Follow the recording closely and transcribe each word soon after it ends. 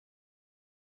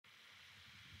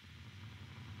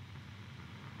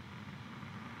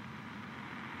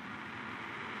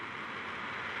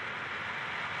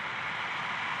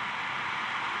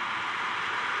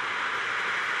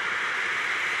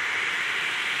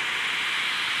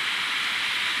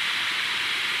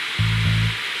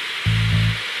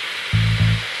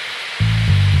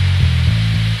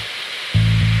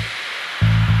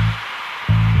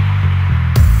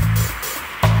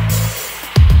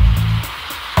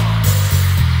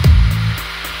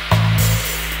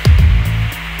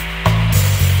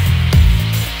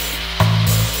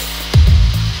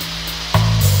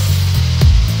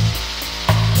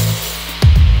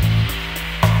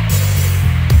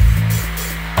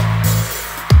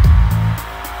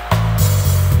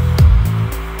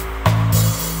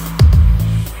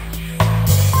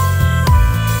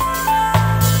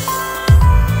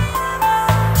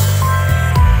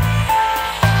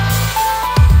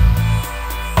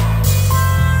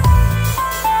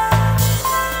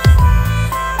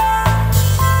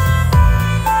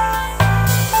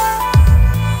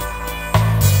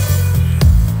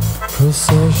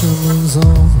moves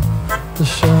on, the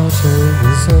shouting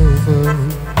is over.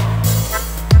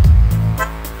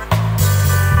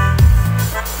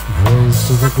 Praise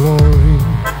to the glory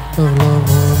of loved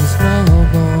ones now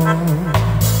gone.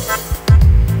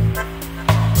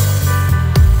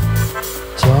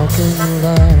 Talking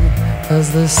loud as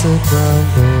they sit round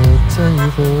their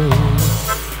table,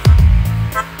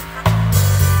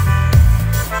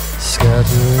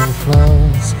 scattering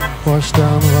flowers washed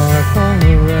down like on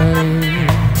the rain.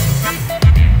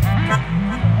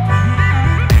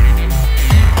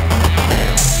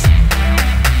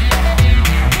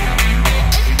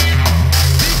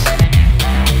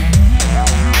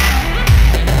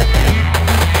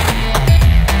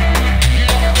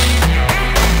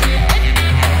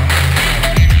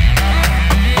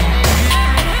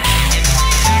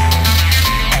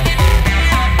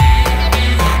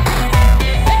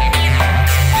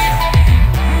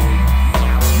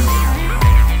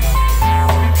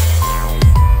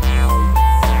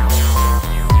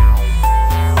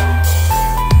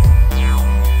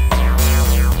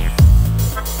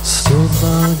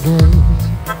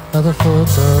 At the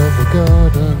foot of the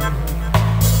garden,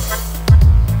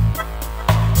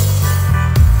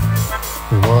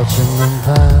 watching them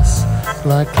pass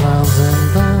like clouds in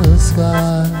the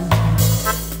sky.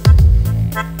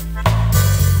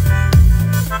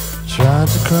 Tried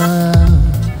to cry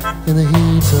out in the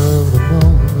heat of the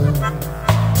moment,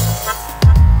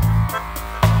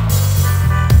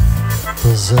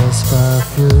 possessed by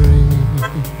fury,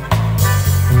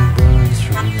 it burns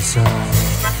from inside.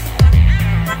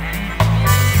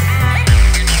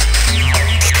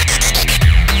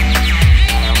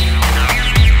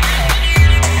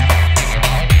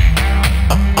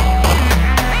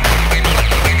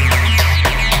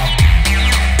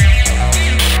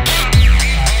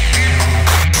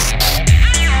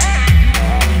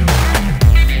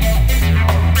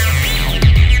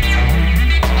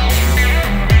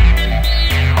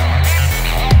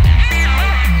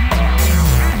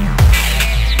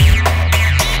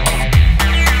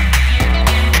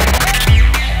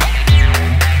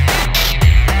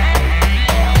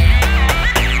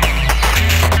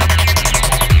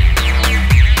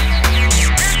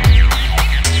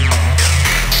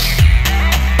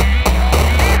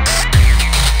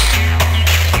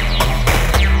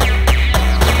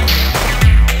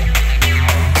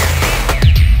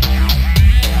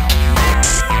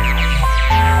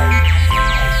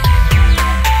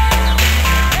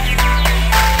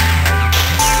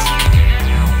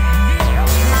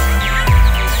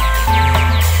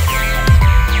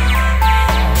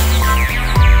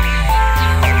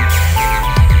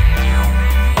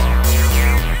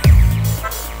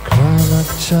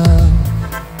 Child,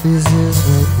 these years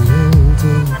make me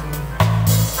older,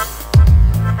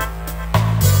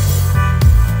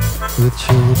 with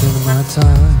children my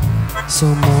time so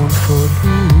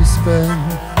mournfully spent,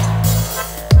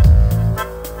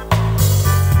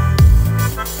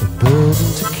 a burden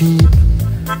to keep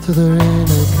to their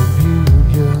inner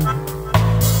communion,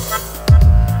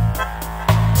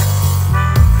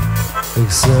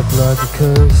 except like a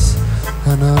curse,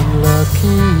 an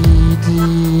unlucky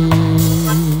deed.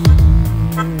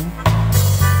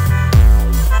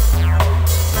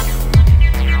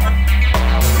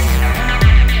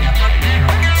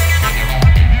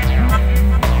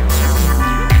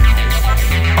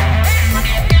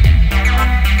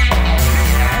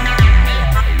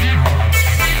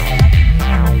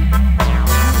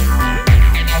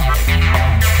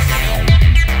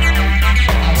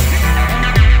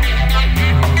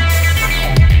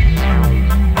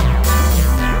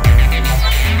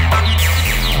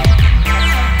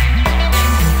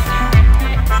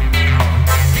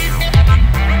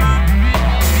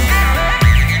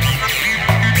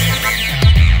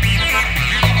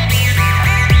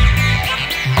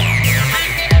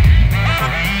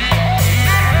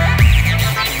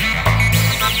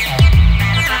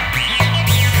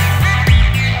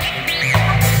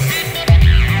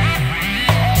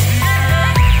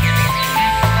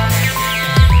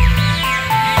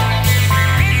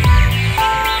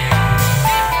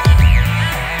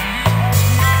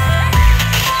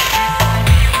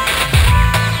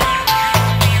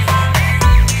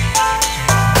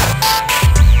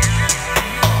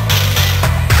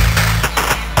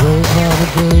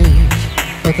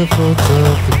 At the foot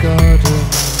of the garden,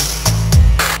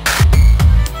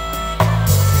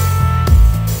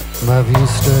 my view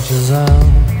stretches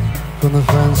out from the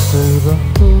fence to the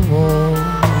wall.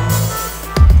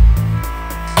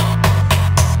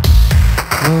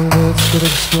 No words could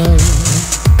explain,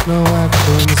 no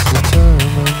actions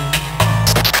determine.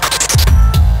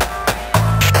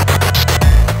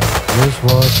 This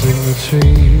watching the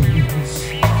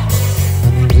trees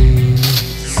and the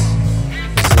leaves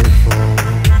as they fall.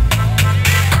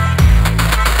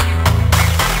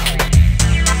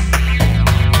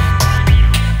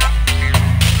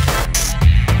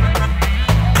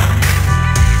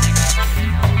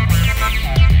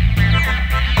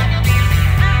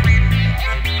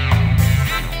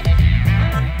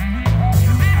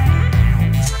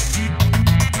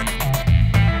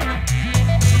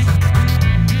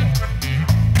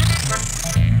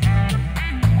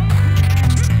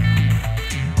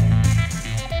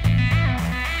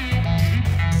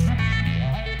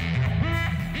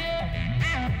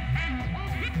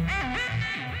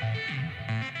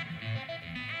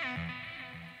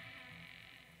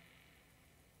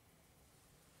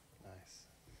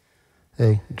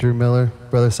 Hey, Drew Miller,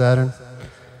 Brother Saturn,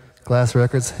 Glass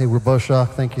Records. Hey, we're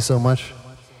Boschok. Thank you so much.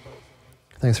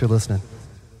 Thanks for listening.